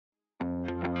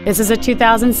This is a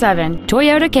 2007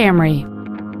 Toyota Camry.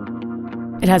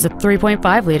 It has a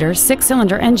 3.5-liter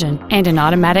six-cylinder engine and an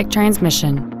automatic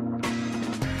transmission.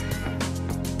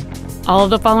 All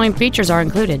of the following features are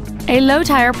included: a low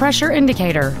tire pressure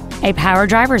indicator, a power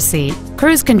driver's seat,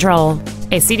 cruise control,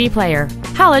 a CD player,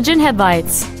 halogen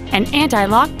headlights, an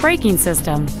anti-lock braking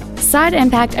system, side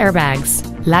impact airbags,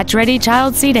 latch-ready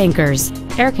child seat anchors,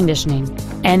 air conditioning,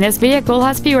 and this vehicle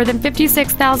has fewer than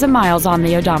 56,000 miles on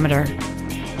the odometer.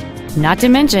 Not to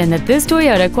mention that this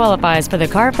Toyota qualifies for the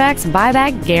Carfax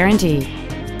buyback guarantee.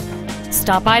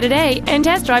 Stop by today and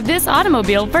test drive this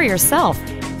automobile for yourself.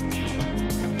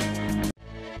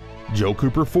 Joe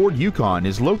Cooper Ford Yukon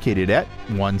is located at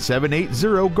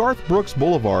 1780 Garth Brooks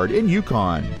Boulevard in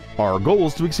Yukon. Our goal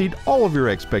is to exceed all of your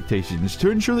expectations to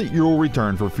ensure that you will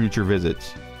return for future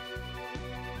visits.